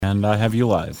and I have you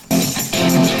live.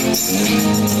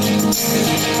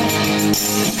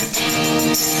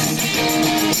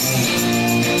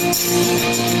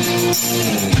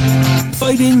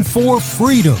 Fighting for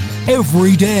freedom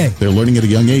every day. They're learning at a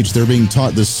young age. They're being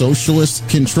taught the socialist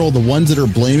control, the ones that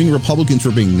are blaming Republicans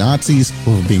for being Nazis,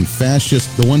 for being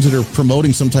fascist, the ones that are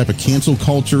promoting some type of cancel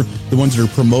culture, the ones that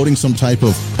are promoting some type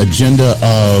of agenda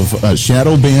of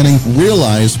shadow banning,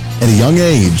 realize at a young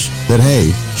age that,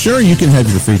 hey, sure, you can have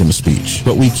your freedom of speech,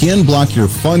 but we can block your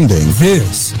funding.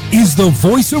 This is the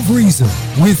Voice of Reason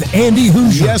with Andy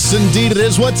Hoosier. Yes, indeed it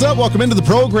is. What's up? Welcome into the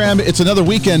program. It's another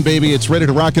weekend, baby. It's ready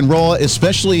to rock and roll,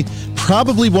 especially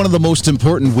probably one of the most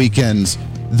important weekends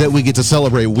that we get to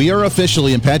celebrate. We are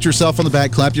officially, and pat yourself on the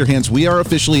back, clap your hands, we are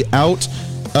officially out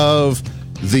of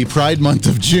the Pride month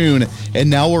of June, and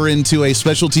now we're into a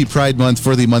specialty Pride month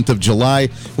for the month of July,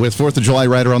 with 4th of July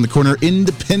right around the corner,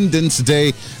 Independence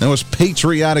Day, the most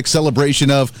patriotic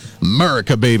celebration of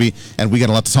America, baby, and we got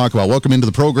a lot to talk about. Welcome into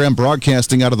the program,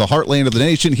 broadcasting out of the heartland of the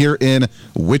nation here in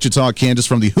Wichita, Kansas,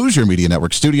 from the Hoosier Media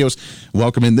Network studios.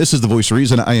 Welcome in. This is the Voice of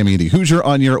Reason. I am Andy Hoosier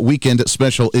on your weekend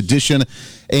special edition,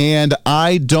 and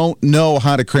I don't know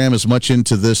how to cram as much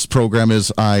into this program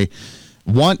as I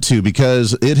want to,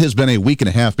 because it has been a week and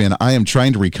a half, man. I am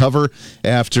trying to recover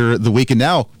after the week, and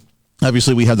now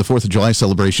obviously we have the 4th of July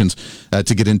celebrations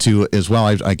to get into as well.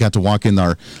 I got to walk in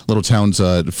our little town's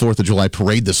 4th of July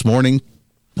parade this morning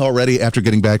already after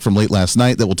getting back from late last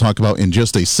night, that we'll talk about in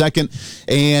just a second,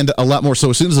 and a lot more. So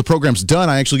as soon as the program's done,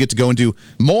 I actually get to go and do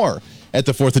more at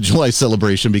the 4th of July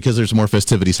celebration, because there's more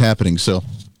festivities happening. So,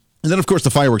 and then of course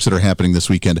the fireworks that are happening this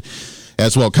weekend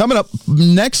as well. Coming up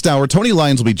next hour, Tony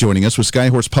Lyons will be joining us with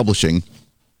Skyhorse Publishing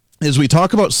as we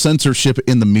talk about censorship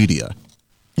in the media.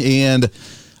 And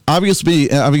obviously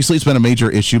it's been a major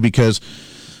issue because,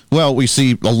 well, we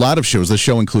see a lot of shows, this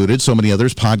show included, so many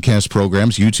others, podcast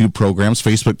programs, YouTube programs,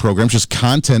 Facebook programs, just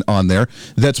content on there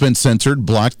that's been censored,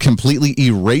 blocked, completely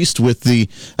erased with the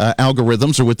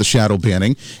algorithms or with the shadow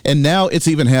banning. And now it's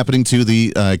even happening to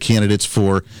the candidates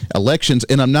for elections.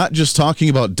 And I'm not just talking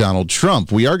about Donald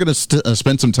Trump. We are going to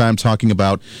spend some time talking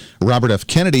about Robert F.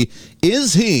 Kennedy.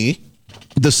 Is he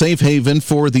the safe haven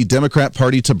for the Democrat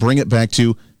Party to bring it back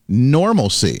to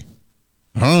normalcy?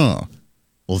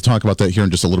 We'll talk about that here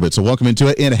in just a little bit. So welcome into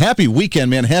it, and happy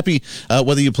weekend, man. Happy,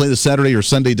 whether you play this Saturday or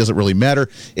Sunday, doesn't really matter.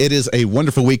 It is a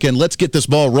wonderful weekend. Let's get this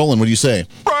ball rolling. What do you say?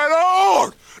 Right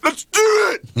on! Let's do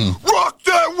it! Rock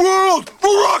that world!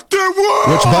 Rock that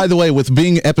world! Which, by the way, with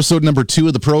being episode number 2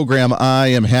 of the program, I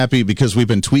am happy because we've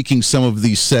been tweaking some of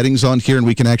these settings on here, and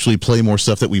we can actually play more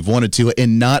stuff that we've wanted to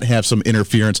and not have some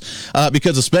interference.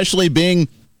 Because especially being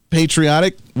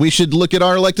patriotic, we should look at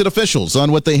our elected officials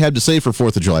on what they had to say for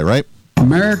 4th of July, right?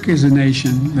 America is a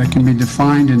nation that can be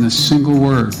defined in a single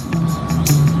word.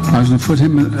 I was going to put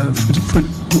him.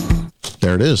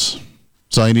 There it is.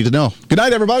 That's all you need to know. Good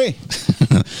night, everybody.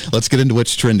 Let's get into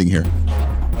what's trending here.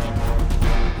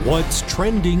 What's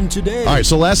trending today? All right,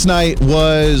 so last night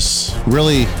was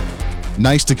really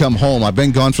nice to come home. I've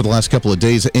been gone for the last couple of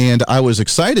days, and I was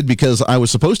excited because I was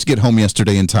supposed to get home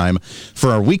yesterday in time for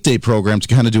our weekday program to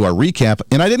kind of do our recap,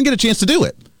 and I didn't get a chance to do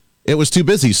it. It was too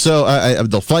busy, so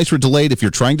the flights were delayed. If you're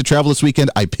trying to travel this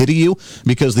weekend, I pity you,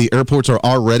 because the airports are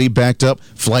already backed up.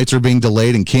 Flights are being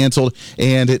delayed and canceled,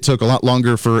 and it took a lot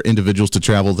longer for individuals to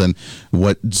travel than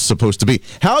what's supposed to be.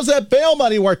 How's that bail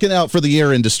money working out for the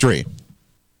air industry?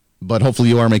 But hopefully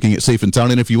you are making it safe and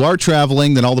sound, and if you are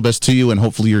traveling, then all the best to you, and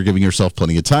hopefully you're giving yourself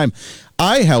plenty of time.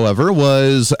 I, however,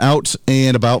 was out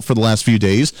and about for the last few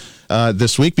days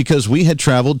this week because we had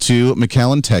traveled to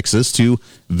McAllen, Texas to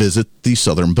visit the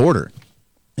southern border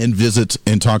and visit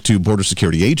and talk to border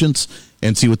security agents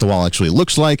and see what the wall actually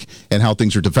looks like and how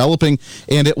things are developing.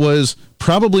 And it was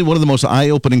probably one of the most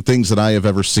eye-opening things that I have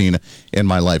ever seen in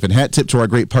my life. And hat tip to our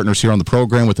great partners here on the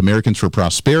program with Americans for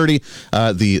Prosperity,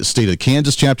 the state of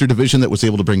Kansas chapter division that was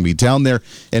able to bring me down there,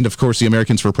 and of course the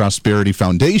Americans for Prosperity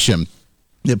Foundation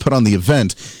that put on the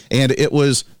event. And it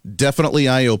was definitely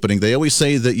eye-opening. They always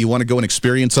say that you want to go and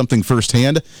experience something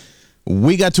firsthand.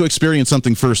 We got to experience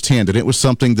something firsthand, and it was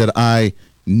something that I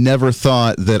never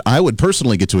thought that I would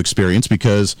personally get to experience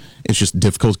because it's just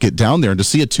difficult to get down there. And to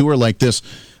see a tour like this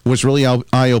was really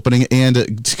eye-opening.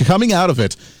 And coming out of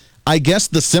it, I guess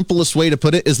the simplest way to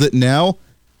put it is that now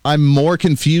I'm more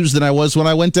confused than I was when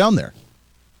I went down there.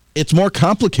 It's more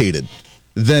complicated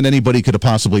than anybody could have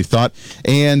possibly thought.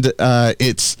 And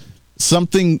it's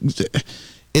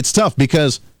tough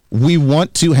because we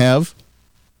want to have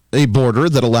a border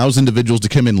that allows individuals to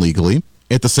come in legally.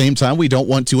 At the same time, we don't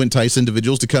want to entice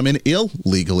individuals to come in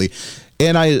illegally.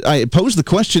 And I pose the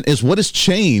question is, what has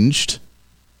changed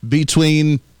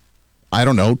between I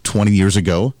don't know, 20 years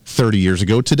ago, 30 years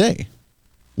ago today?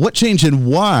 What changed, and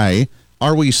why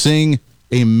are we seeing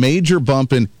a major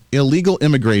bump in illegal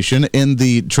immigration and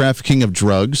the trafficking of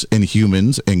drugs and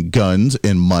humans and guns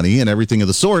and money and everything of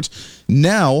the sorts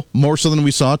now more so than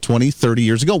we saw 20, 30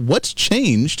 years ago? What's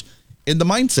changed in the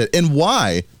mindset? And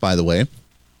why, by the way,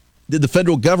 did the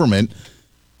federal government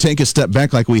take a step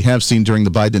back like we have seen during the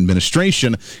Biden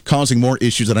administration, causing more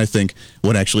issues than I think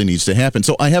what actually needs to happen?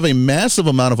 So I have a massive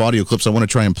amount of audio clips I want to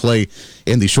try and play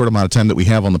in the short amount of time that we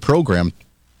have on the program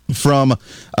from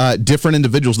different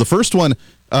individuals. The first one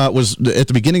was at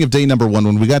the beginning of day number one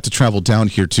when we got to travel down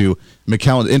here to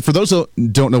McAllen. And for those who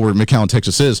don't know where McAllen,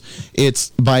 Texas is, it's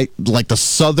by like the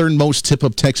southernmost tip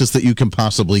of Texas that you can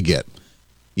possibly get.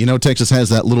 You know, Texas has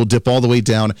that little dip all the way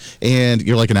down, and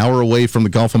you're like an hour away from the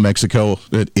Gulf of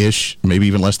Mexico-ish, maybe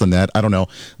even less than that. I don't know.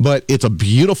 But it's a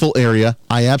beautiful area.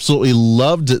 I absolutely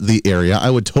loved the area. I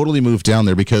would totally move down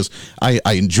there because I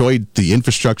enjoyed the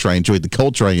infrastructure. I enjoyed the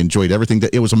culture. I enjoyed everything.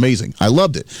 It was amazing. I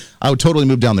loved it. I would totally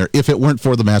move down there if it weren't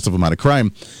for the massive amount of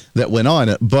crime that went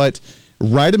on. But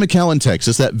right in McAllen,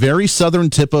 Texas, that very southern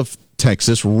tip of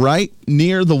Texas, right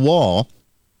near the wall,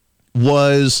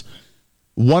 was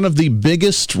one of the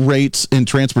biggest rates in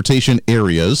transportation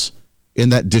areas in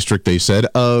that district, they said,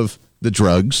 of the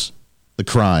drugs, the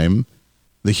crime,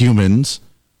 the humans,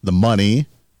 the money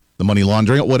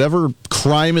laundering, whatever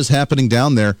crime is happening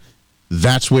down there.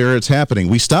 That's where it's happening.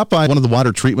 We stopped by one of the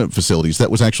water treatment facilities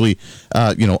that was actually,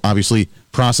 obviously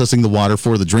processing the water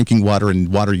for the drinking water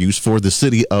and water use for the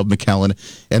city of McAllen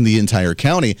and the entire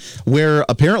county, where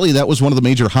apparently that was one of the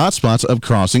major hotspots of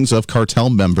crossings of cartel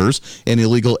members and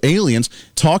illegal aliens,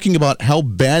 talking about how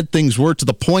bad things were to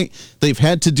the point they've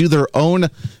had to do their own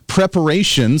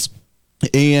preparations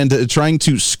and trying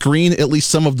to screen at least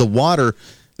some of the water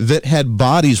that had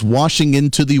bodies washing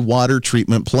into the water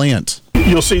treatment plant.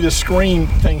 You'll see the screen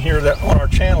thing here that on our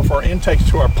channel for our intakes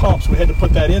to our pumps. We had to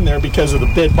put that in there because of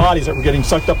the dead bodies that were getting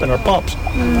sucked up in our pumps.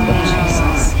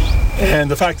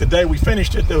 And the fact the day we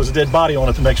finished it, there was a dead body on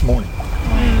it the next morning.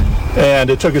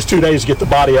 And it took us 2 days to get the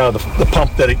body out of the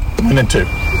pump that it went into.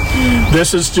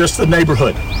 This is just the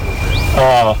neighborhood.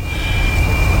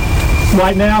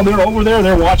 Right now, they're over there.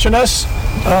 They're watching us.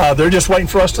 They're just waiting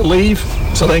for us to leave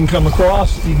so they can come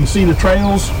across. You can see the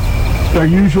trails. They're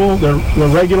usual. They're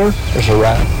regular. There's a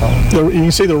raft. You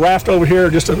can see the raft over here,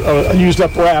 just a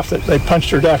used-up raft that they punched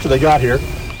her after they got here.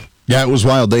 Yeah, it was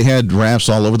wild. They had rafts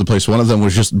all over the place. One of them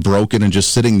was just broken and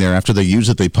just sitting there. After they use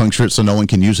it, they puncture it so no one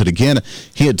can use it again.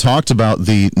 He had talked about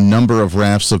the number of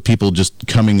rafts of people just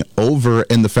coming over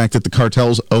and the fact that the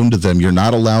cartels owned them. You're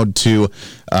not allowed to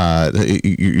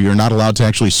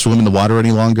actually swim in the water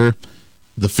any longer.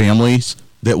 The families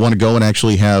that want to go and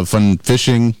actually have fun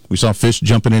fishing. We saw fish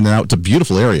jumping in and out. It's a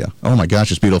beautiful area. Oh my gosh,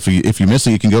 it's beautiful. If you miss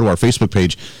it, you can go to our Facebook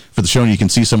page for the show and you can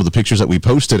see some of the pictures that we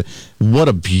posted. What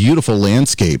a beautiful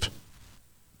landscape.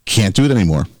 Can't do it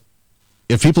anymore.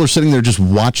 If people are sitting there just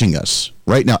watching us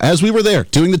right now, as we were there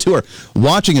doing the tour,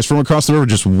 watching us from across the river,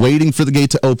 just waiting for the gate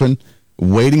to open,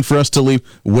 waiting for us to leave,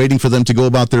 waiting for them to go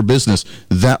about their business.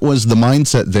 That was the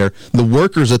mindset there. The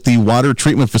workers at the water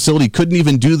treatment facility couldn't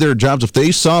even do their jobs. If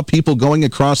they saw people going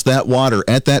across that water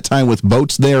at that time with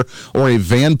boats there or a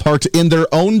van parked in their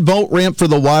own boat ramp for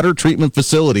the water treatment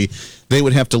facility, they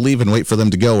would have to leave and wait for them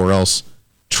to go, or else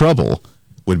trouble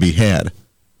would be had.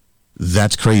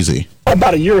 That's crazy.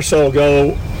 About a year or so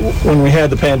ago, when we had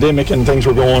the pandemic and things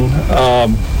were going,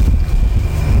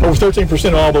 over 13%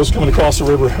 of all those coming across the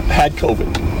river had COVID.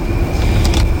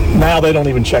 Now they don't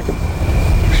even check them.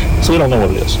 So we don't know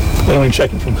what it is. They don't even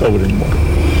check them from COVID anymore.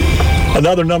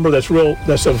 Another number that will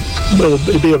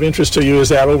be of interest to you is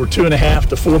that over 2.5%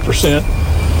 to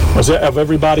 4% of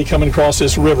everybody coming across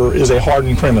this river is a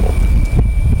hardened criminal.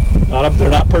 They're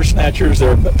not purse snatchers,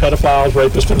 they're pedophiles,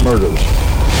 rapists, and murderers.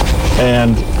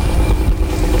 And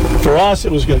for us,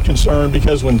 it was a concern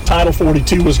because when Title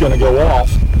 42 was going to go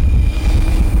off,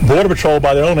 Border Patrol,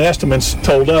 by their own estimates,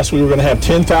 told us we were going to have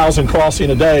 10,000 crossing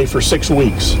a day for 6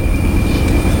 weeks.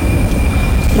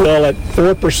 Well, at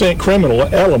 4% criminal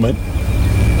element,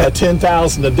 at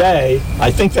 10,000 a day,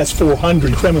 I think that's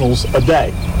 400 criminals a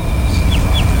day.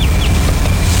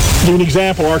 To give you an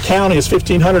example, our county is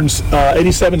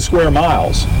 1,587 square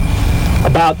miles.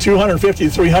 About 250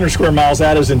 to 300 square miles,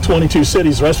 that is in 22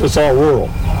 cities. The rest of it's all rural.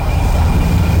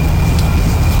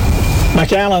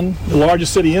 McAllen, the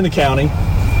largest city in the county,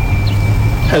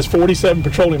 has 47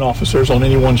 patrolling officers on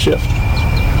any one shift.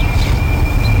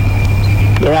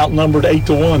 They're outnumbered 8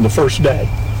 to 1 the first day.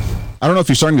 I don't know if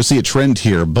you're starting to see a trend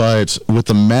here, but with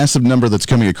the massive number that's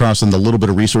coming across and the little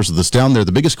bit of resources that's down there,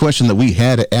 the biggest question that we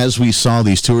had as we saw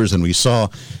these tours and we saw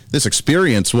this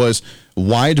experience was,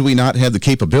 why do we not have the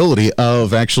capability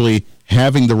of actually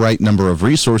having the right number of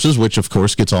resources, which of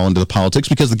course gets all into the politics,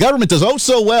 because the government does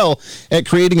so well at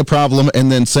creating a problem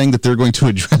and then saying that they're going to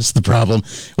address the problem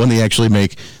when they actually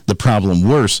make the problem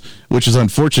worse, which is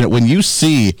unfortunate. When you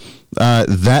see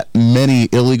that many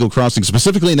illegal crossings,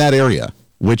 specifically in that area,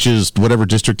 which is whatever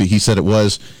district that he said it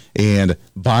was, and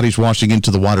bodies washing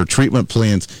into the water treatment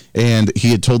plants, and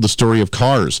he had told the story of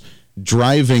cars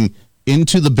driving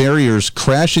into the barriers,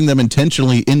 crashing them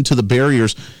intentionally into the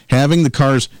barriers, having the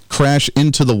cars crash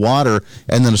into the water,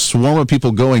 and then a swarm of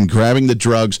people going, grabbing the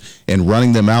drugs and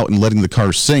running them out and letting the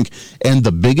cars sink. And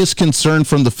the biggest concern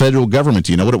from the federal government,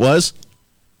 do you know what it was?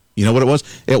 You know what it was?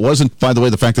 It wasn't, by the way,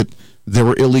 the fact that there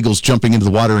were illegals jumping into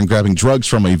the water and grabbing drugs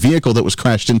from a vehicle that was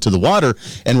crashed into the water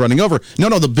and running over. No,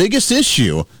 the biggest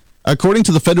issue, according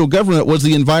to the federal government, was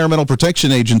the Environmental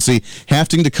Protection Agency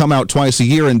having to come out twice a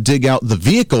year and dig out the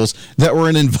vehicles that were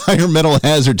an environmental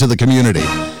hazard to the community.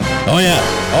 Oh,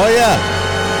 yeah.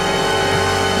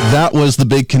 That was the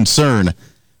big concern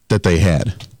that they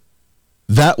had.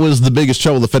 That was the biggest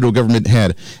trouble the federal government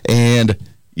had. And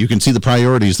you can see the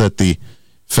priorities that the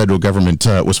federal government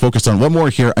was focused on. One more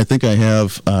here. I think I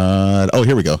have.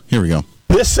 Here we go.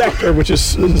 This sector, which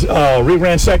is Rio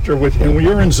Grande sector, and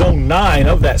we're in zone 9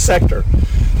 of that sector,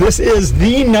 this is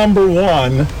the number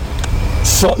one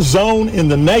zone in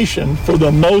the nation for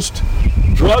the most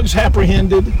drugs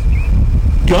apprehended,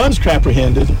 guns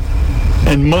apprehended,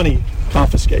 and money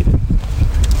confiscated.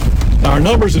 Now, our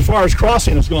numbers as far as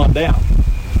crossing has gone down.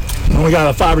 We only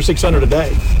got 500 or 600 a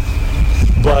day.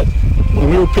 But when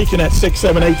we were peaking at 6,000,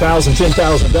 7,000, 8,000,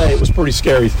 10,000 a day, it was a pretty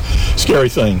scary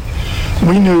thing.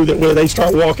 We knew that when they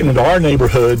start walking into our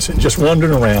neighborhoods and just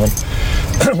wandering around,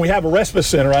 we have a respite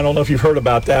center. I don't know if you've heard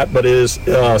about that, but it is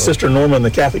Sister Norma and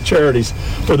the Catholic Charities.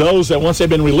 For those that once they've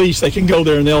been released, they can go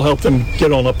there and they'll help them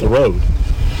get on up the road.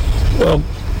 Well,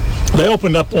 they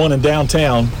opened up one in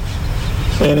downtown,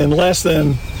 and in less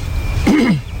than,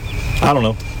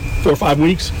 4 or 5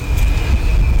 weeks,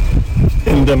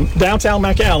 in downtown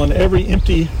McAllen, every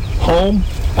empty home,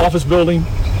 office building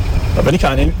of any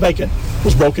kind, vacant,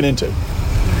 was broken into.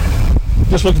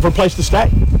 Just looking for a place to stay.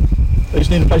 They just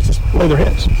need a place to lay their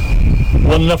heads.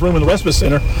 Wasn't enough room in the respite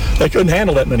center. They couldn't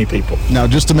handle that many people. Now,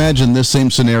 just imagine this same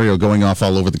scenario going off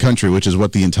all over the country, which is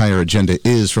what the entire agenda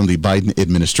is from the Biden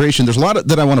administration. There's a lot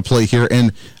that I want to play here,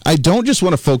 and I don't just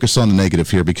want to focus on the negative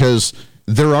here, because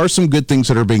there are some good things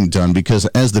that are being done, because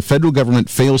as the federal government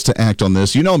fails to act on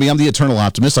this, you know me, I'm the eternal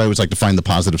optimist. I always like to find the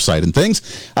positive side in things.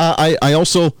 I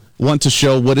also want to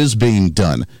show what is being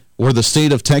done, where the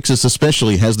state of Texas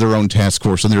especially has their own task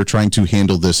force, and they're trying to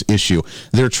handle this issue.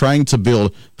 They're trying to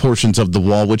build portions of the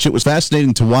wall, which it was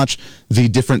fascinating to watch the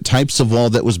different types of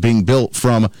wall that was being built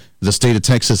from the state of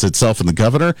Texas itself and the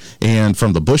governor, and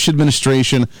from the Bush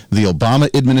administration, the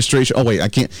Obama administration. Oh, wait, I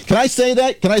can't. Can I say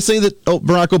that? Can I say that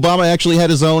Barack Obama actually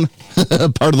had his own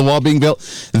part of the wall being built?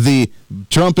 The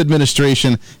Trump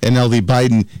administration, and now the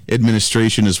Biden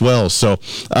administration as well. So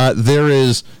there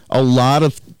is a lot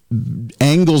of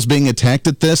angles being attacked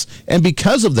at this, and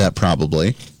because of that,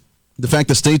 probably the fact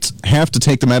that states have to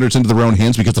take the matters into their own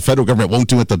hands because the federal government won't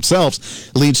do it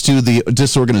themselves leads to the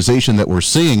disorganization that we're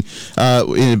seeing.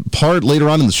 In part later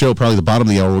on in the show, probably the bottom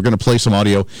of the hour, we're going to play some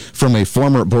audio from a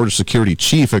former border security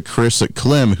chief at Chris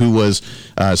Clem, who was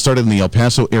started in the El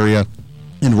Paso area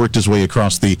and worked his way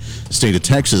across the state of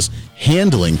Texas,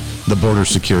 handling the border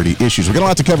security issues. We've got a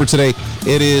lot to cover today.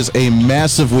 It is a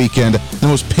massive weekend, the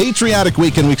most patriotic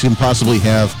weekend we can possibly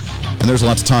have, and there's a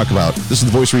lot to talk about. This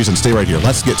is The Voice of Reason. Stay right here.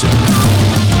 Let's get to it.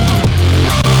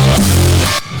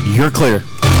 You're clear.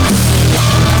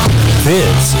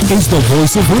 This is The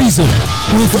Voice of Reason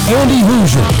with Andy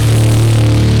Hoosier.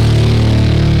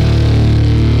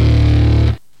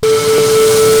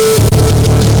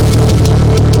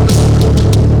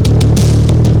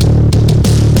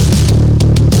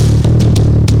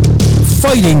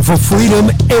 Fighting for freedom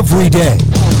every day.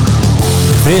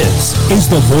 This is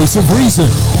The Voice of Reason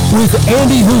with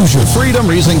Andy Hoosier. Freedom,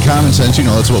 reason, common sense. You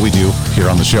know, that's what we do here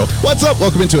on the show. What's up?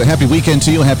 Welcome into a happy weekend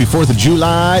to you. Happy 4th of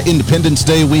July, Independence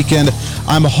Day weekend.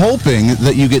 I'm hoping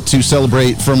that you get to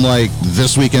celebrate from like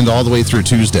this weekend all the way through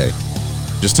Tuesday.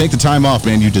 Just take the time off,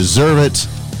 man. You deserve it.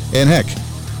 And heck,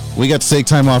 we got to take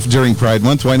time off during Pride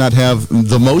Month. Why not have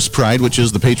the most pride, which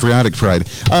is the patriotic pride?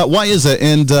 Why is that?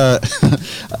 And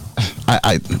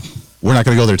we're not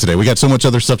going to go there today. We got so much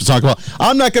other stuff to talk about.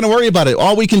 I'm not going to worry about it.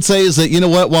 All we can say is that, you know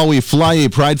what, while we fly a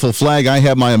prideful flag, I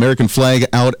have my American flag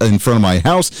out in front of my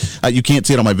house. You can't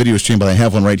see it on my video stream, but I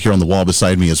have one right here on the wall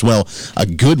beside me as well. A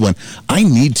good one. I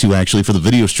need to, actually, for the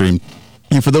video stream.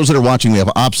 And for those that are watching, we have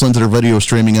OpsLens that are video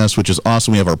streaming us, which is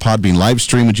awesome. We have our Podbean live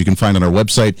stream, which you can find on our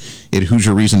website at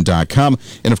HoosierReason.com.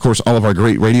 And, of course, all of our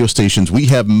great radio stations. We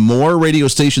have more radio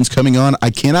stations coming on.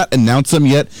 I cannot announce them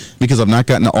yet because I've not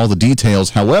gotten all the details.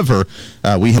 However,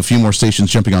 we have a few more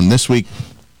stations jumping on this week.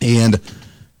 And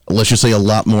let's just say a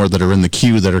lot more that are in the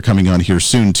queue that are coming on here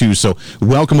soon, too. So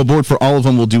welcome aboard for all of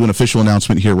them. We'll do an official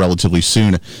announcement here relatively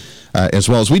soon. As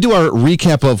well as we do our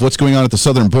recap of what's going on at the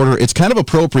southern border. It's kind of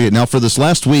appropriate now for this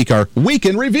last week, our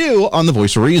weekend review on the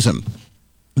Voice of Reason.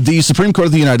 The Supreme Court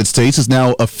of the United States is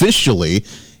now officially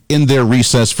in their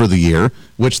recess for the year,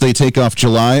 which they take off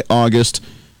July, August,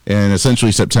 and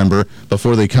essentially September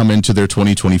before they come into their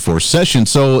 2024 session.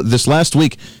 So this last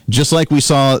week, just like we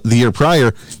saw the year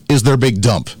prior, is their big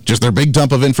dump. Just their big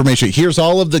dump of information. Here's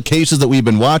all of the cases that we've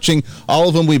been watching, all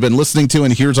of them we've been listening to,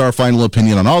 and here's our final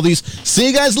opinion on all these. See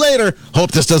you guys later.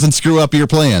 Hope this doesn't screw up your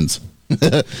plans.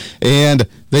 And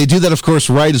they do that, of course,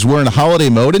 right as we're in holiday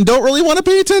mode and don't really want to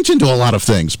pay attention to a lot of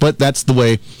things. But that's the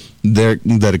way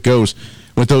that it goes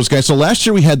with those guys. So last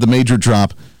year we had the major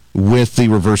drop with the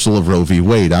reversal of Roe v.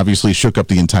 Wade. Obviously shook up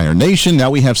the entire nation. Now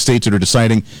we have states that are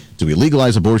deciding, do we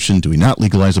legalize abortion? Do we not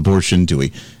legalize abortion? Do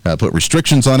we put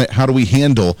restrictions on it? How do we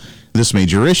handle this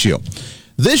major issue?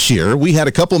 This year, we had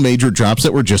a couple major drops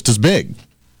that were just as big.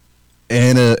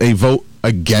 And a vote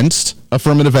against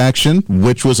affirmative action,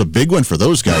 which was a big one for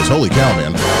those guys. Holy cow,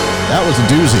 man. That was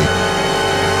a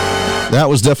doozy. That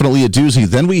was definitely a doozy.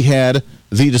 Then we had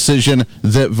the decision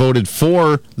that voted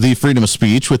for the freedom of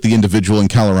speech with the individual in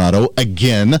Colorado,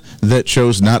 again, that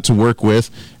chose not to work with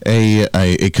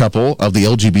a couple of the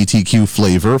LGBTQ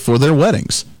flavor for their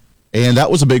weddings. And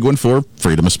that was a big one for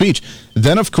freedom of speech.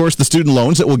 Then, of course, the student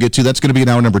loans that we'll get to, that's going to be in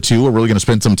hour number 2. We're really going to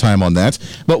spend some time on that.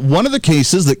 But one of the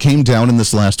cases that came down in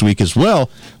this last week as well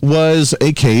was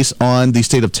a case on the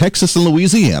state of Texas and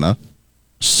Louisiana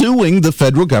suing the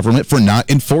federal government for not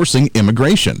enforcing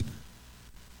immigration.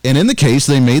 And in the case,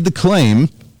 they made the claim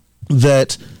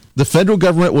that the federal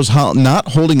government was not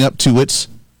holding up to its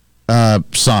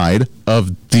side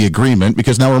of the agreement,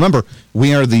 because now remember,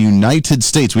 we are the United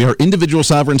States. We are individual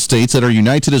sovereign states that are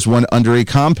united as one under a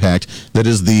compact that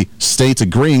is the states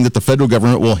agreeing that the federal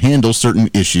government will handle certain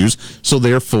issues. So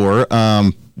therefore,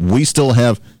 we still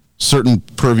have certain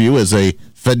purview as a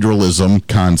federalism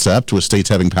concept with states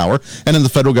having power, and then the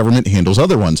federal government handles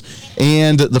other ones.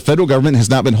 And the federal government has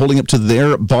not been holding up to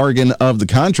their bargain of the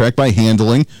contract by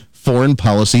handling foreign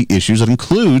policy issues that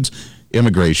includes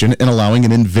immigration and allowing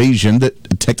an invasion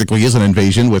that technically is an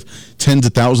invasion with tens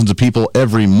of thousands of people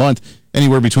every month,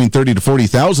 anywhere between 30 to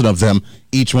 40,000 of them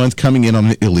each month coming in on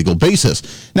an illegal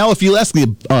basis. Now, if you ask the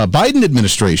Biden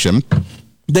administration,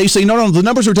 they say, no, the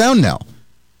numbers are down now.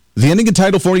 The ending in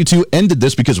Title 42 ended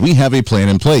this because we have a plan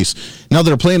in place. Now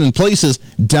that our plan in place is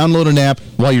download an app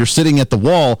while you're sitting at the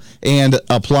wall and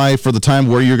apply for the time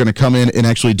where you're going to come in and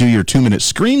actually do your 2-minute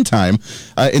screen time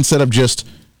instead of just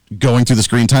going through the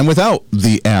screen time without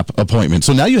the app appointment.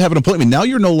 So now you have an appointment. Now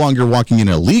you're no longer walking in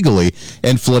illegally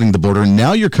and flooding the border.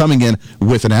 Now you're coming in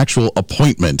with an actual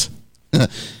appointment.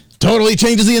 Totally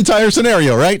changes the entire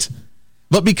scenario, right?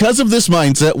 But because of this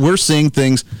mindset, we're seeing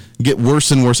things get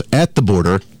worse and worse at the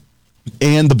border.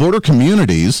 And the border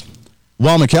communities,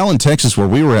 while McAllen, Texas, where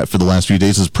we were at for the last few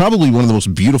days, is probably one of the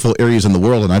most beautiful areas in the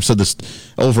world. And I've said this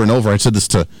over and over. I said this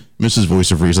to Mrs. Voice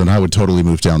of Reason. I would totally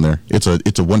move down there. It's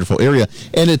a wonderful area.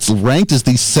 And it's ranked as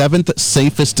the 7th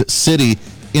safest city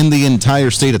in the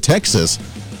entire state of Texas.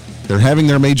 They're having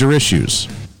their major issues.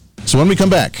 So when we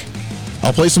come back,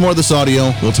 I'll play some more of this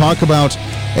audio. We'll talk about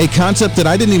a concept that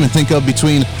I didn't even think of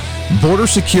between border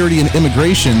security and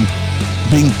immigration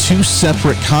being two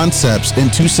separate concepts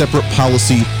and two separate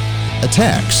policy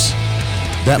attacks.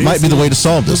 That might be the way to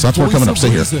solve this. That's where we're coming up.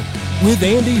 Stay here. With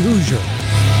Andy Hoosier.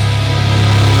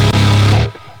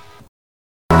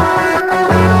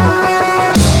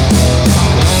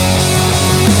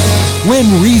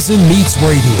 When reason meets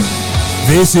radio.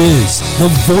 This is the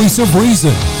Voice of Reason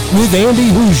with Andy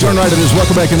Hoosier. Darn right it is.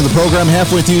 Welcome back into the program.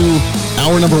 Halfway through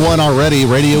hour number 1 already.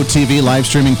 Radio, TV, live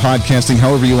streaming, podcasting,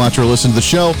 however you watch or listen to the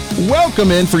show.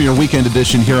 Welcome in for your weekend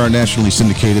edition here, our nationally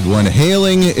syndicated one.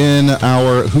 Hailing in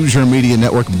our Hoosier Media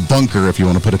Network bunker, if you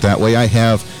want to put it that way. I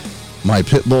have my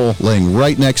pit bull laying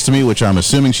right next to me, which I'm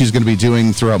assuming she's going to be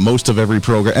doing throughout most of every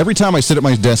program. Every time I sit at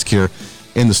my desk here,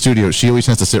 in the studio. She always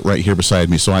has to sit right here beside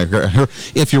me. So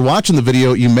if you're watching the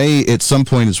video, you may at some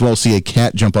point as well see a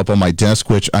cat jump up on my desk,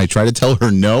 which I try to tell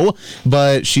her no,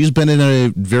 but she's been in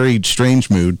a very strange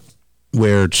mood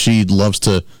where she loves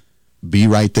to be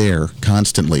right there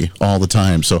constantly all the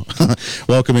time. So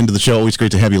welcome into the show. Always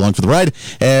great to have you along for the ride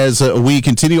as we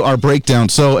continue our breakdown.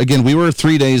 So again, we were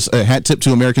 3 days, hat tip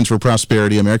to Americans for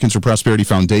Prosperity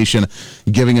Foundation,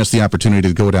 giving us the opportunity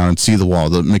to go down and see the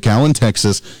wall. The McAllen,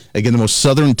 Texas, again, the most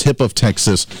southern tip of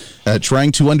Texas,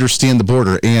 trying to understand the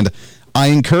border. And I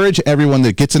encourage everyone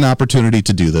that gets an opportunity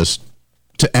to do this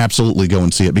to absolutely go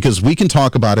and see it, because we can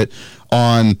talk about it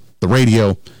on the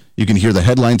radio. You can hear the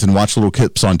headlines and watch little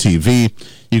clips on TV.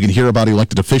 You can hear about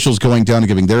elected officials going down and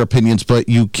giving their opinions, but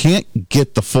you can't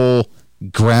get the full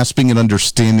grasping and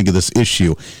understanding of this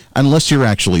issue unless you're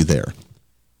actually there.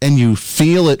 And you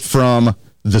feel it from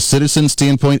the citizen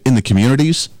standpoint in the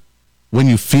communities, when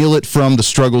you feel it from the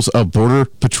struggles of Border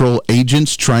Patrol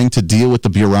agents trying to deal with the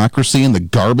bureaucracy and the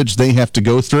garbage they have to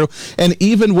go through, and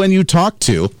even when you talk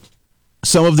to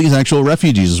some of these actual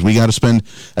refugees. We got to spend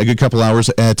a good couple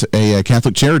hours at a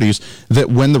Catholic Charities,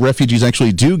 that when the refugees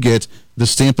actually do get the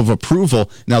stamp of approval.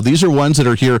 Now, these are ones that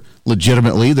are here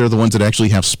legitimately. They're the ones that actually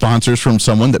have sponsors from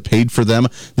someone that paid for them,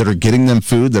 that are getting them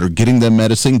food, that are getting them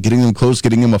medicine, getting them clothes,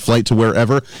 getting them a flight to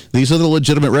wherever. These are the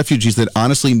legitimate refugees that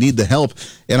honestly need the help.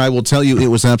 And I will tell you, it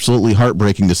was absolutely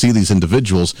heartbreaking to see these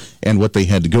individuals and what they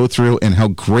had to go through and how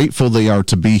grateful they are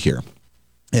to be here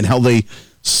and how they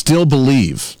still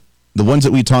believe. The ones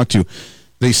that we talk to,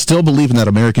 they still believe in that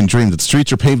American dream, that the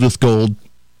streets are paved with gold,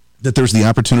 that there's the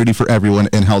opportunity for everyone,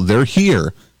 and how they're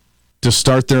here to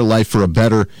start their life for a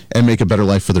better and make a better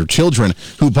life for their children,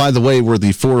 who, by the way, were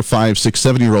the 4, 5, 6,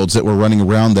 7-year-olds that were running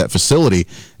around that facility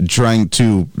trying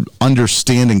to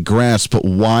understand and grasp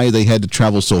why they had to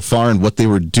travel so far and what they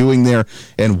were doing there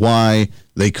and why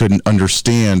they couldn't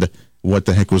understand what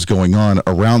the heck was going on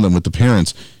around them with the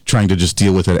parents trying to just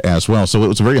deal with it as well. So it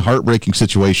was a very heartbreaking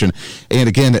situation. And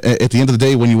again, at the end of the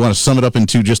day, when you want to sum it up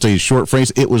into just a short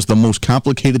phrase, it was the most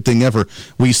complicated thing ever.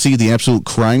 We see the absolute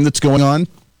crime that's going on,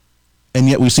 and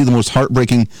yet we see the most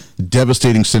heartbreaking,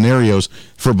 devastating scenarios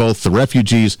for both the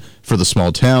refugees, for the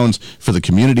small towns, for the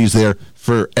communities there,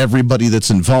 for everybody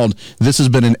that's involved. This has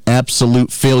been an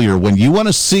absolute failure. When you want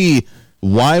to see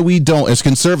why we don't, as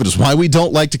conservatives, why we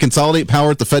don't like to consolidate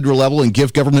power at the federal level and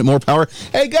give government more power.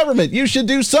 Hey, government, you should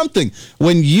do something.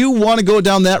 When you want to go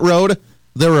down that road,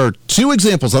 there are two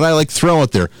examples that I like to throw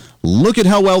out there. Look at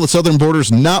how well the southern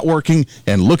border's not working,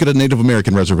 and look at a Native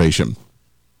American reservation.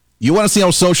 You want to see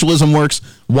how socialism works?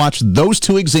 Watch those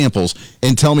two examples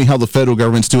and tell me how the federal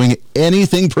government's doing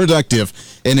anything productive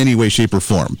in any way, shape, or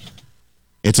form.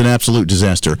 It's an absolute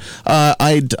disaster.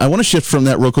 I want to shift from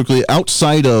that real quickly.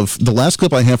 Outside of the last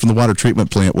clip I have from the water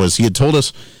treatment plant was he had told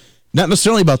us not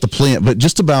necessarily about the plant, but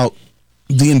just about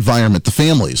the environment, the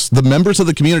families, the members of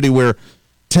the community where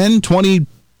 10, 20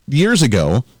 years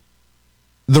ago,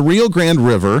 the Rio Grande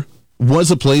River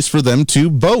was a place for them to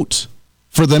boat,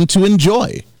 for them to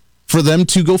enjoy, for them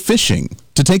to go fishing,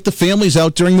 to take the families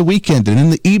out during the weekend and in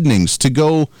the evenings to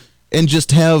go and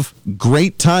just have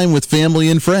great time with family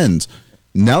and friends.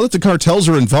 Now that the cartels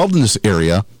are involved in this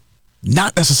area,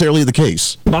 not necessarily the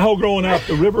case. My whole growing up,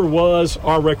 the river was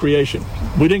our recreation.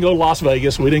 We didn't go to Las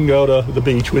Vegas. We didn't go to the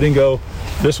beach. We didn't go.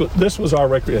 This was our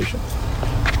recreation.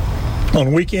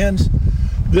 On weekends,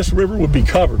 this river would be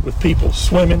covered with people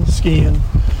swimming, skiing,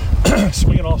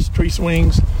 swinging off tree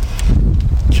swings,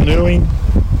 canoeing.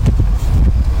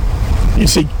 You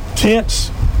see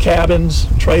tents, cabins,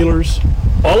 trailers,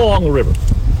 all along the river.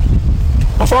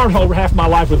 I farmed over half my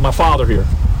life with my father here,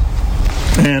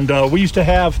 and we used to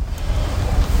have,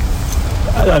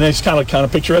 and it's kind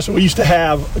of picturesque, we used to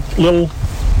have little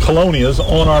colonias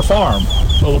on our farm.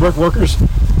 So the workers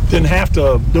didn't have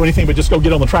to do anything but just go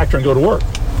get on the tractor and go to work.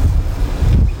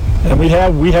 And we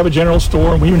have a general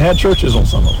store, and we even had churches on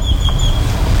some of them.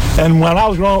 And when I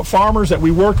was growing up, farmers that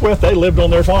we worked with, they lived on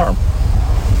their farm.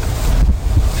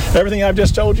 Everything I've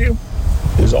just told you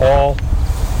is all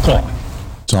gone.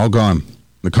 It's all gone.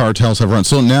 The cartels have run.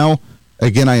 So now,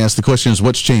 again, I ask the question is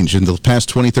what's changed in the past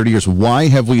 20, 30 years? Why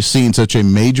have we seen such a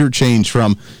major change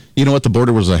from, you know what, the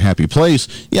border was a happy place.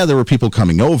 Yeah, there were people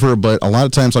coming over, but a lot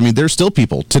of times, I mean, there's still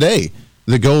people today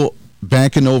that go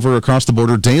back and over across the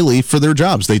border daily for their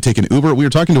jobs. They take an Uber. We were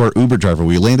talking to our Uber driver.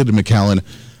 We landed in McAllen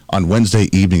on Wednesday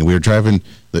evening. We were driving.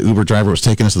 The Uber driver was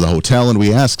taking us to the hotel, and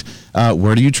we asked,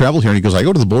 where do you travel here? And he goes, I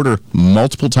go to the border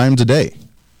multiple times a day.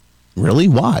 Really?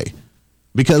 Why?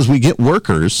 Because we get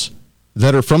workers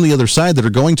that are from the other side that are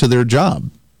going to their job.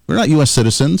 We're not U.S.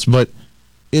 citizens, but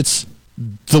it's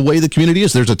the way the community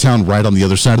is. There's a town right on the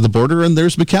other side of the border, and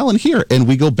there's McAllen here, and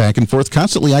we go back and forth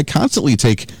constantly. I constantly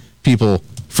take people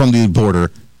from the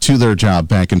border to their job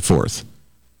back and forth.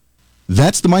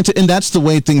 That's the mindset, and that's the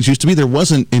way things used to be. There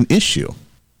wasn't an issue.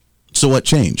 So what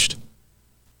changed?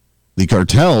 The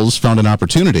cartels found an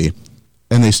opportunity,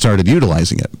 and they started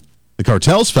utilizing it. The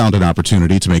cartels found an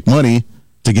opportunity to make money,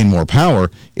 to gain more power,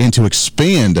 and to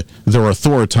expand their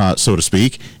authority, so to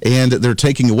speak, and they're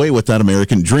taking away what that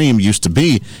American dream used to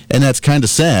be, and that's kind of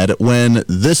sad when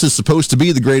this is supposed to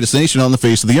be the greatest nation on the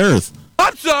face of the earth.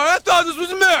 I'm sorry, I thought this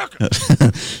was America.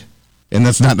 And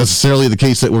that's not necessarily the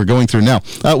case that we're going through now.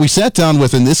 We sat down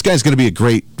with, and this guy's going to be a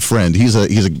great friend.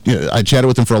 I chatted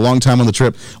with him for a long time on the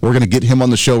trip. We're going to get him on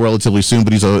the show relatively soon,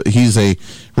 but he's a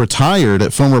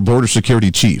retired former border security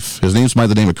chief. His name's by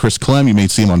the name of Chris Clem. You may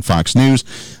see him on Fox News,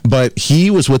 but he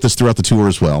was with us throughout the tour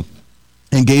as well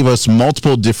and gave us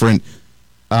multiple different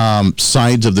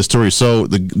sides of the story. So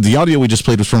the audio we just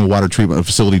played was from a water treatment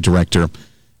facility director.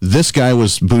 This guy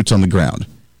was boots on the ground.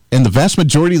 And the vast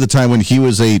majority of the time when he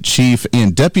was a chief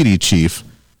and deputy chief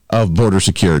of border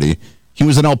security, he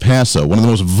was in El Paso, one of the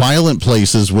most violent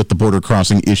places with the border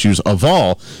crossing issues of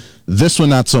all. This one,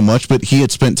 not so much, but he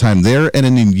had spent time there and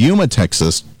in Yuma,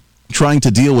 Texas, trying to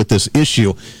deal with this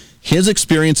issue. His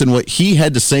experience and what he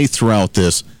had to say throughout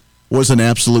this was an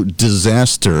absolute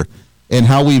disaster, and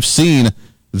how we've seen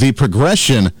the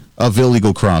progression of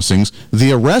illegal crossings,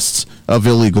 the arrests of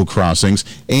illegal crossings,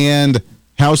 and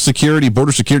how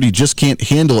border security just can't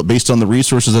handle it based on the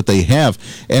resources that they have.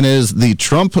 And as the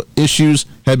Trump issues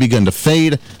have begun to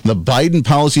fade, the Biden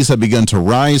policies have begun to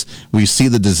rise, we see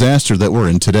the disaster that we're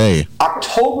in today.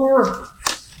 October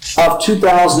of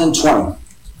 2020,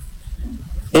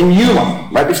 in Yuma,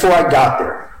 right before I got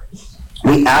there,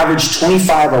 we averaged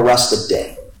 25 arrests a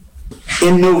day.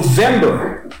 In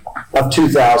November of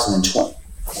 2020,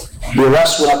 the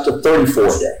arrests went up to 34 a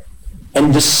day.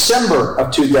 In December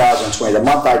of 2020, the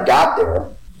month I got there,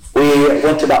 we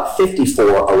went to about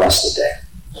 54 arrests a day.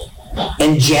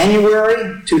 In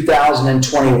January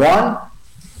 2021,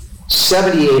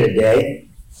 78 a day.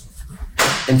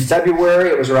 In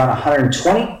February, it was around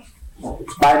 120.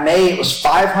 By May, it was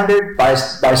 500. By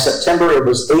September, it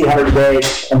was 800 a day.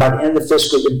 And by the end of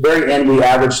the very end, we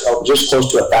averaged just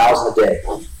close to 1,000 a day.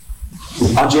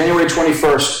 On January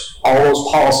 21st, all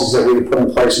those policies that we put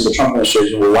in place in the Trump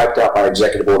administration were wiped out by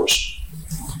executive orders.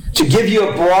 To give you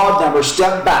a broad number,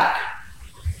 step back.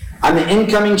 I'm the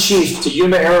incoming chief to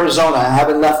Yuma, Arizona. I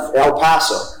haven't left El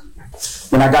Paso.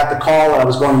 When I got the call and I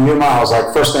was going to Yuma, I was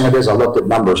like, first thing I did is I looked at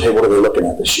numbers. Hey, what are they looking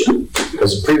at this year?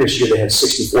 Because the previous year they had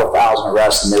 64,000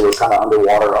 arrests and they were kind of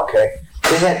underwater, okay?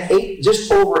 They had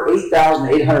just over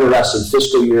 8,800 arrests in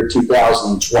fiscal year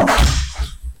 2020.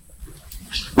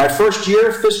 My first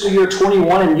year, fiscal year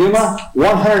 21 in Yuma,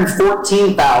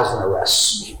 114,000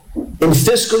 arrests. In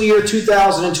fiscal year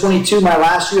 2022, my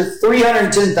last year,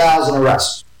 310,000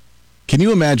 arrests. Can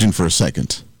you imagine for a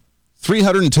second?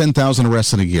 310,000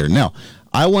 arrests in a year. Now,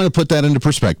 I want to put that into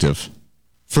perspective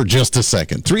for just a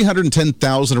second.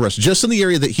 310,000 arrests just in the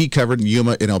area that he covered in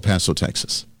Yuma in El Paso,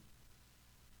 Texas.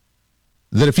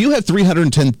 That if you have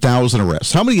 310,000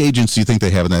 arrests, how many agents do you think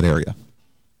they have in that area?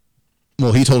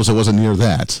 Well, he told us it wasn't near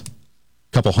that.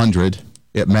 A couple hundred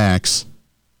at max.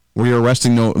 Where you're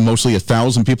arresting mostly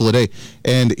 1,000 people a day.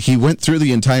 And he went through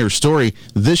the entire story.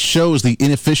 This shows the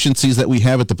inefficiencies that we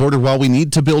have at the border. While we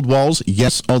need to build walls,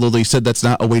 yes, although they said that's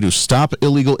not a way to stop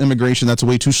illegal immigration, that's a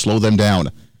way to slow them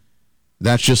down.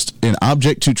 That's just an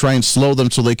object to try and slow them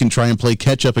so they can try and play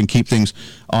catch up and keep things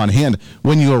on hand.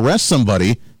 When you arrest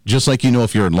somebody, just like you know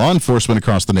if you're in law enforcement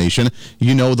across the nation,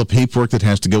 you know the paperwork that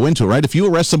has to go into it, right? If you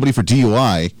arrest somebody for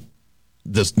DUI,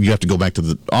 you have to go back to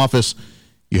the office,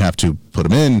 you have to put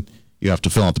them in, you have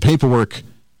to fill out the paperwork,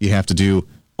 you have to do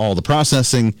all the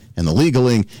processing and the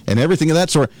legaling and everything of that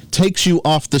sort. Takes you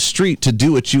off the street to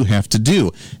do what you have to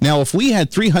do. Now, if we had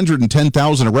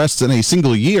 310,000 arrests in a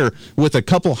single year with a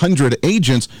couple hundred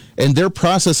agents and they're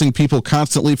processing people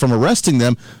constantly from arresting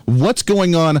them, what's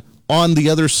going on the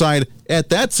other side at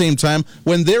that same time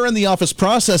when they're in the office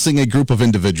processing a group of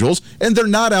individuals and they're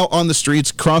not out on the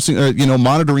streets crossing,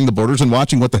 monitoring the borders and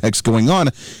watching what the heck's going on?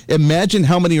 Imagine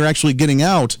how many are actually getting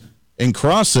out and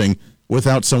crossing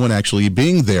without someone actually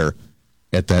being there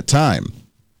at that time.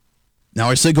 Now,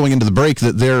 I say going into the break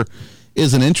that there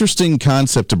is an interesting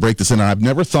concept to break this in. I've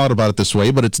never thought about it this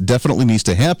way, but it definitely needs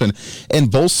to happen.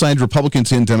 And both sides,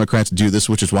 Republicans and Democrats, do this,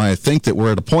 which is why I think that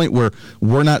we're at a point where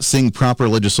we're not seeing proper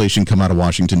legislation come out of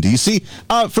Washington, D.C.,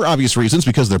 for obvious reasons,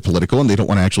 because they're political and they don't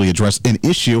want to actually address an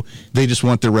issue. They just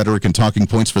want their rhetoric and talking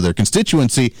points for their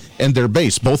constituency and their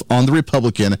base, both on the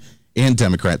Republican and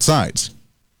Democrat sides.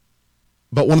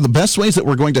 But one of the best ways that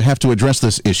we're going to have to address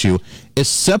this issue is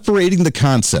separating the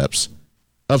concepts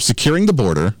of securing the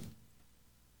border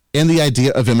and the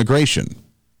idea of immigration.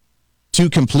 Two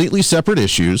completely separate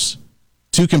issues,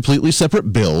 two completely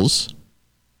separate bills,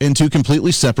 and two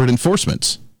completely separate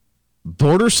enforcements.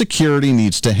 Border security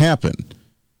needs to happen.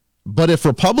 But if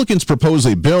Republicans propose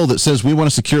a bill that says we want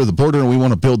to secure the border and we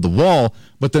want to build the wall,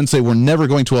 but then say we're never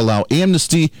going to allow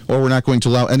amnesty or we're not going to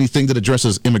allow anything that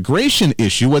addresses immigration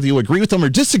issue, whether you agree with them or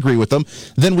disagree with them,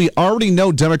 then we already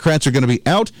know Democrats are going to be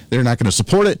out. They're not going to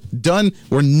support it. Done.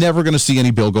 We're never going to see any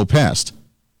bill go past.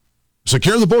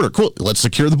 Secure the border. Cool. Let's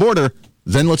secure the border.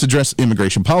 Then let's address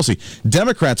immigration policy.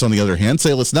 Democrats, on the other hand,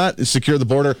 say let's not secure the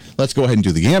border. Let's go ahead and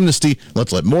do the amnesty.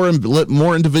 Let's let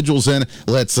more individuals in.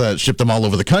 Let's ship them all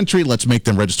over the country. Let's make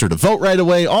them register to vote right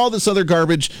away. All this other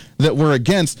garbage that we're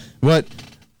against, but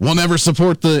we'll never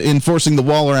support the enforcing the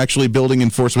wall or actually building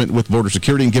enforcement with border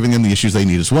security and giving them the issues they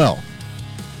need as well.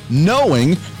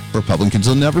 Knowing Republicans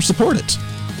will never support it.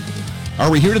 Are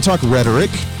we here to talk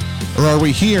rhetoric, or are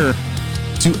we here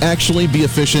to actually be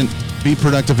efficient, be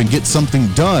productive, and get something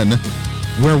done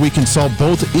where we can solve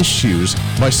both issues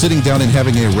by sitting down and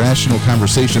having a rational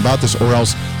conversation about this, or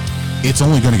else it's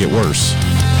only going to get worse?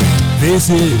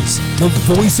 This is the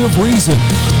Voice of Reason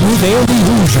with Andy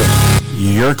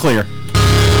Hoosier. You're clear.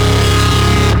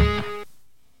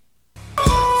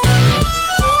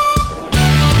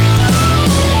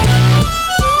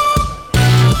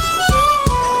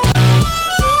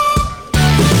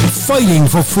 Fighting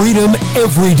for freedom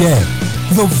every day.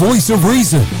 The Voice of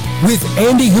Reason with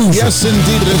Andy Hoosier. Yes,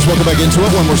 indeed it is. Welcome back into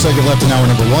it. One more segment left in hour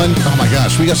number one. Oh my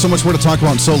gosh, we got so much more to talk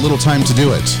about and so little time to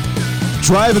do it.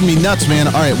 Driving me nuts, man.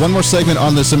 All right, one more segment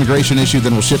on this immigration issue,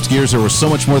 then we'll shift gears. There was so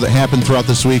much more that happened throughout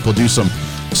this week. We'll do some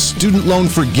student loan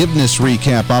forgiveness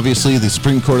recap. Obviously, the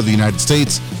Supreme Court of the United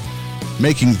States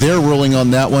making their ruling on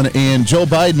that one. And Joe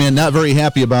Biden, man, not very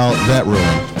happy about that ruling.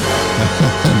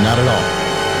 Not at all.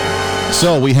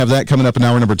 So we have that coming up in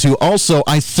hour number two. Also,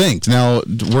 I think, now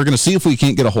we're going to see if we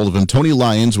can't get a hold of him, Tony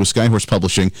Lyons with Skyhorse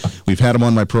Publishing. We've had him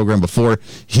on my program before.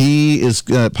 He is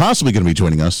possibly going to be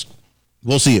joining us.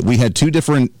 We'll see. We had two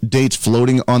different dates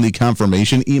floating on the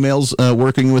confirmation emails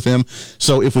working with him.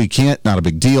 So if we can't, not a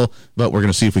big deal, but we're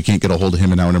going to see if we can't get a hold of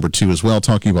him in hour number two as well,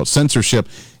 talking about censorship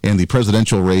and the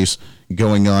presidential race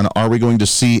going on. Are we going to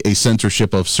see a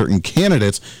censorship of certain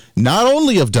candidates, not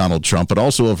only of Donald Trump, but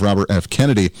also of Robert F.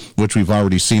 Kennedy, which we've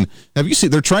already seen? Have you seen?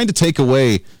 They're trying to take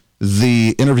away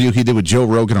the interview he did with Joe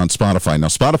Rogan on Spotify. Now,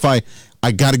 Spotify,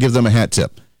 I got to give them a hat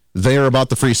tip. They are about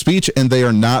the free speech, and they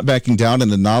are not backing down, and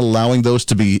they're not allowing those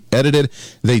to be edited.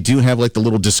 They do have like the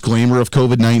little disclaimer of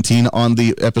COVID-19 on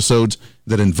the episodes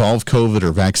that involve COVID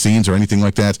or vaccines or anything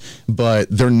like that, but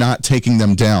they're not taking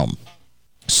them down.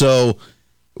 So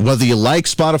whether you like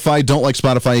Spotify, don't like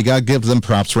Spotify, you got to give them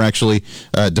props for actually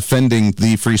defending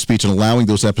the free speech and allowing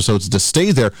those episodes to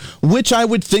stay there, which I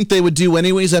would think they would do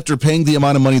anyways after paying the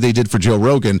amount of money they did for Joe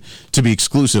Rogan to be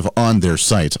exclusive on their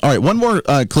site. All right, one more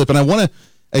clip, and I want to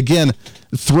again,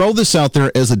 throw this out there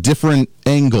as a different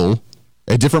angle,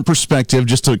 a different perspective,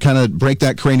 just to kind of break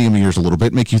that cranium of yours a little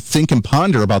bit, make you think and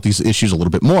ponder about these issues a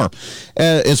little bit more.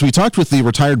 As we talked with the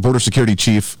retired Border Security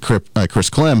Chief, Chris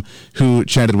Clem, who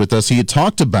chatted with us, he had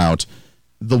talked about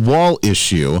the wall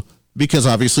issue, because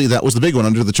obviously that was the big one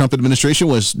under the Trump administration,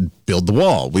 was build the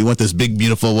wall. We want this big,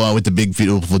 beautiful wall with the big,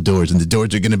 beautiful doors, and the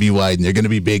doors are going to be wide, and they're going to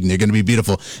be big, and they're going to be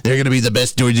beautiful. They're going to be the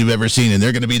best doors you've ever seen, and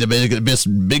they're going to be the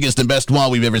biggest and best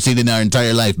wall we've ever seen in our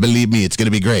entire life. Believe me, it's going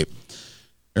to be great.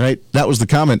 All right, that was the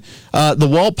comment. The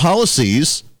wall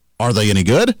policies, are they any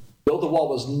good? Build the wall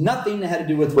was nothing that had to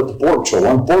do with what the Border Patrol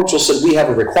wanted. Border Patrol said we have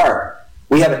a requirement.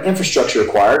 We have an infrastructure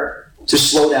required to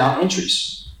slow down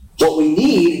entries. What we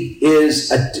need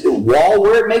is a wall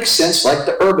where it makes sense, like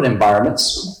the urban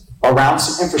environments around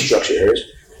some infrastructure areas.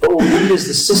 But what we need is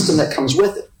the system that comes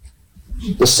with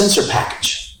it. The sensor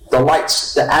package, the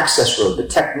lights, the access road, the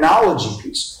technology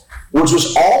piece, which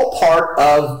was all part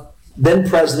of then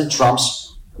President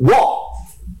Trump's wall.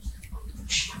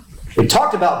 They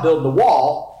talked about building the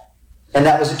wall, and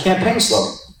that was a campaign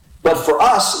slogan. But for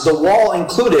us, the wall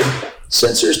included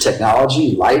sensors,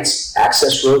 technology, lights,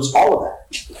 access roads, all of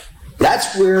that.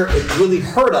 That's where it really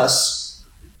hurt us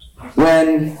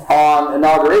when on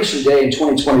Inauguration Day in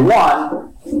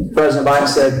 2021, President Biden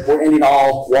said, we're ending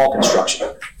all wall construction.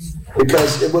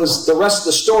 Because it was the rest of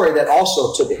the story that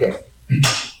also took a hit.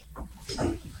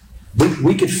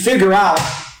 We could figure out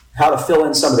how to fill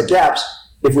in some of the gaps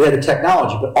if we had the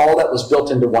technology, but all that was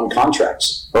built into one contract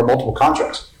or multiple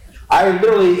contracts. I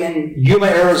literally, in Yuma,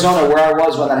 Arizona, where I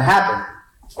was when that happened,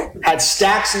 had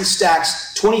stacks and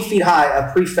stacks, 20 feet high,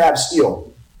 of prefab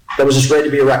steel that was just ready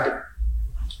to be erected.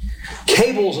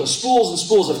 cables, spools and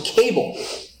spools of cable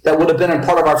that would have been a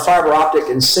part of our fiber optic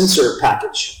and sensor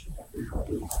package,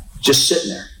 just sitting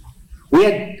there. We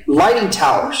had lighting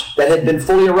towers that had been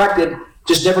fully erected,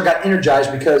 just never got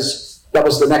energized because that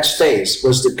was the next phase,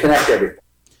 was to connect everything.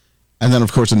 And then,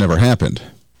 of course, it never happened.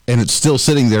 And it's still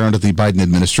sitting there under the Biden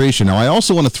administration. Now, I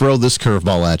also want to throw this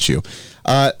curveball at you.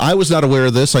 I was not aware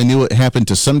of this. I knew it happened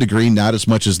to some degree, not as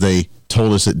much as they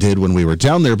told us it did when we were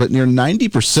down there, but near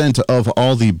 90% of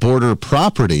all the border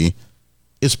property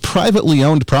is privately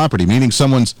owned property, meaning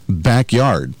someone's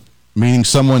backyard, meaning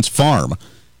someone's farm,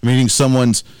 meaning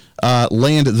someone's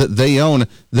land that they own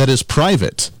that is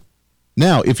private.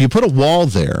 Now, if you put a wall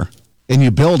there and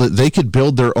you build it, they could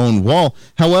build their own wall.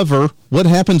 However, what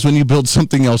happens when you build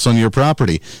something else on your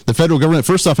property? The federal government,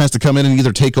 first off, has to come in and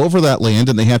either take over that land,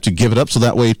 and they have to give it up so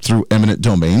that way through eminent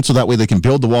domain, so that way they can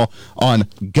build the wall on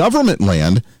government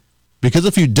land. Because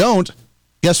if you don't,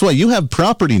 guess what? You have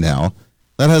property now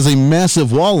that has a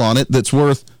massive wall on it that's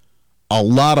worth a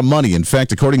lot of money. In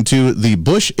fact, according to the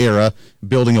Bush era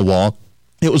building a wall,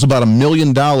 it was about $1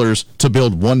 million to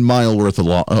build 1 mile worth of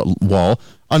wall.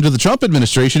 Under the Trump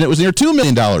administration, it was near $2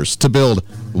 million to build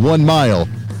 1 mile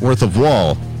worth of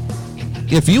wall.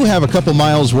 If you have a couple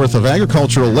miles worth of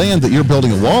agricultural land that you're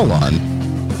building a wall on,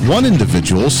 one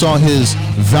individual saw his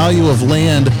value of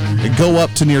land go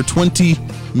up to near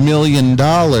 $20 million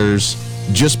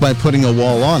just by putting a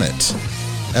wall on it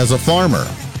as a farmer.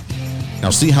 Now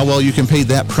see how well you can pay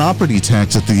that property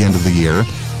tax at the end of the year,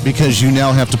 because you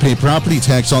now have to pay property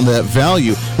tax on that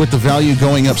value, with the value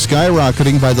going up,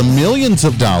 skyrocketing by the millions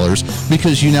of dollars,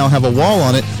 because you now have a wall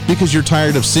on it, because you're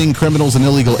tired of seeing criminals and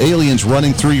illegal aliens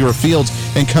running through your fields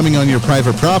and coming on your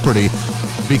private property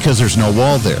because there's no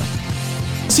wall there.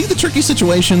 See the tricky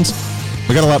situations?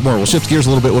 We got a lot more. We'll shift gears a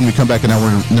little bit when we come back in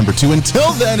hour number 2.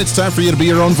 Until then, it's time for you to be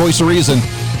your own voice of reason.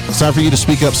 It's time for you to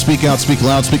speak up, speak out, speak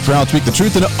loud, speak proud, speak the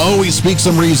truth, and always speak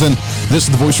some reason. This is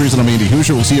the Voice of Reason. I'm Andy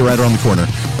Hoosier. We'll see you right around the corner.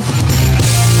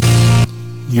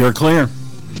 You're clear.